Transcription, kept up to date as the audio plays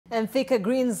And Thika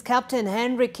Greens captain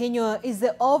Henry Kinyua is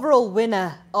the overall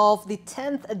winner of the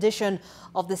 10th edition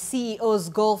of the CEO's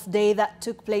Golf Day that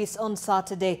took place on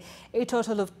Saturday. A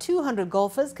total of 200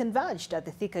 golfers converged at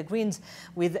the Thika Greens,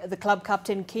 with the club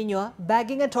captain Kinyua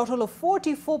bagging a total of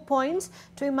 44 points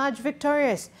to emerge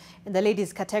victorious. In the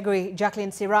ladies category,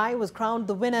 Jacqueline Sirai was crowned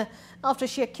the winner after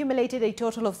she accumulated a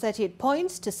total of 38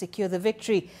 points to secure the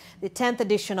victory. The 10th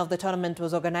edition of the tournament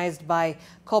was organized by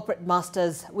Corporate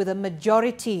Masters, with a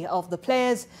majority of the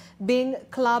players being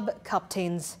club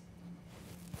captains.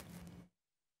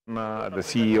 The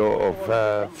CEO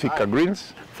of Thika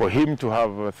Greens, for him to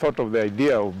have thought of the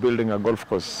idea of building a golf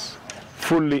course,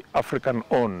 fully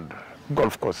African-owned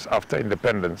golf course after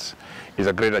independence, is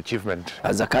a great achievement.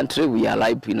 As a country, we are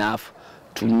ripe enough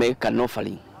to make an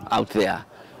offering out there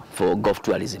for golf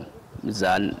tourism. Is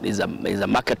a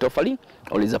market offering,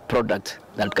 or is a product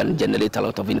that can generate a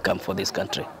lot of income for this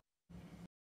country.